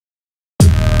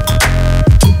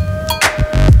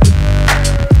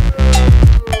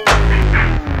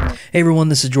Hey everyone,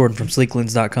 this is Jordan from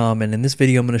sleeklens.com, and in this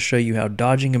video I'm going to show you how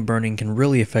dodging and burning can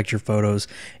really affect your photos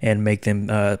and make them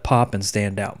pop and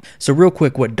stand out. So real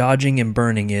quick, what dodging and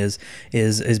burning is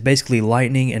basically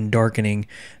lightening and darkening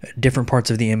different parts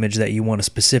of the image that you want to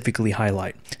specifically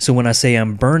highlight. So when I say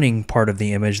I'm burning part of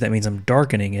the image, that means I'm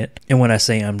darkening it, and when I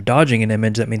say I'm dodging an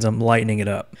image, that means I'm lightening it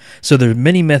up. So there's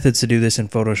many methods to do this in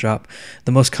Photoshop.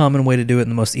 The most common way to do it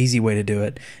and the most easy way to do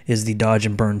it is the dodge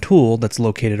and burn tool that's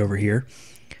located over here.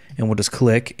 And we'll just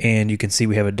click, and you can see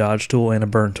we have a dodge tool and a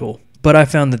burn tool. But I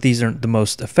found that these aren't the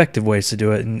most effective ways to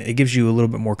do it, and it gives you a little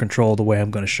bit more control the way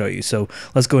I'm going to show you. So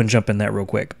let's go and jump in that real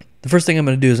quick. The first thing I'm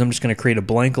going to do is I'm just going to create a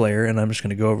blank layer, and I'm just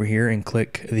going to go over here and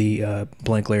click the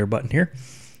blank layer button here.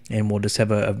 And we'll just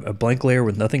have a blank layer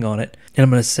with nothing on it. And I'm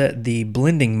going to set the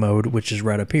blending mode, which is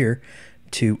right up here,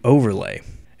 to overlay.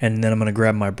 And then I'm going to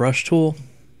grab my brush tool.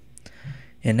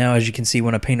 And now, as you can see,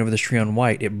 when I paint over this tree on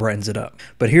white, it brightens it up.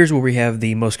 But here's where we have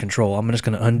the most control. I'm just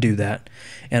going to undo that.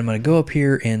 And I'm going to go up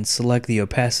here and select the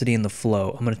opacity and the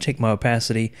flow. I'm going to take my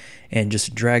opacity and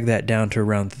just drag that down to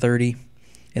around 30.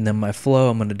 And then my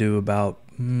flow, I'm going to do about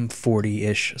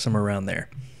 40-ish, somewhere around there.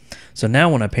 So now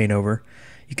when I paint over,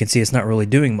 you can see it's not really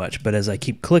doing much. But as I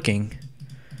keep clicking,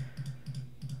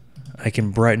 I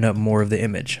can brighten up more of the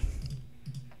image.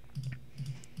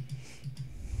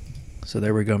 So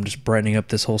there we go, I'm just brightening up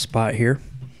this whole spot here.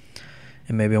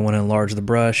 And maybe I want to enlarge the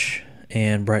brush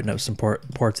and brighten up some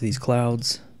parts of these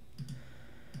clouds.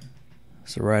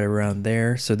 So right around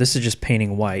there. So this is just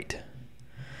painting white.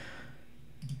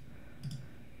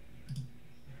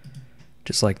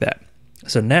 Just like that.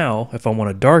 So now, if I want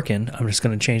to darken, I'm just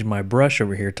going to change my brush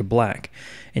over here to black.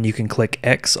 And you can click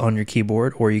X on your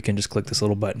keyboard, or you can just click this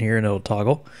little button here and it'll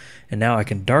toggle. And now I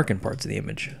can darken parts of the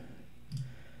image.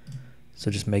 So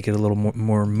just make it a little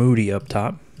more moody up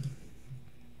top.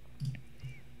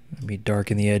 Maybe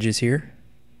darken the edges here.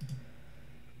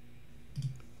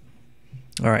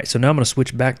 Alright, so now I'm going to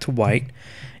switch back to white,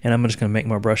 and I'm just going to make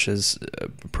my brushes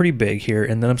pretty big here,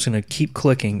 and then I'm just going to keep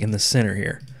clicking in the center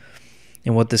here.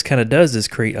 And what this kind of does is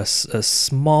create a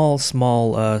small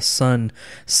sun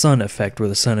effect where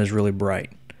the sun is really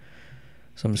bright.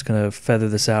 So I'm just going to feather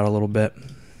this out a little bit.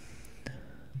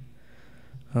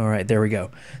 Alright, there we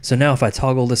go. So now if I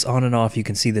toggle this on and off, you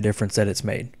can see the difference that it's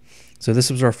made. So this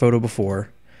was our photo before,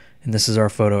 and this is our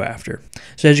photo after.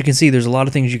 So as you can see, there's a lot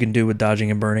of things you can do with dodging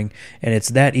and burning, and it's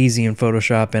that easy in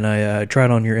Photoshop, and I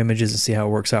tried on your images and see how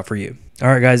it works out for you.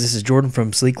 Alright guys, this is Jordan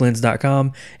from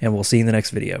sleeklens.com, and we'll see you in the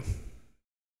next video.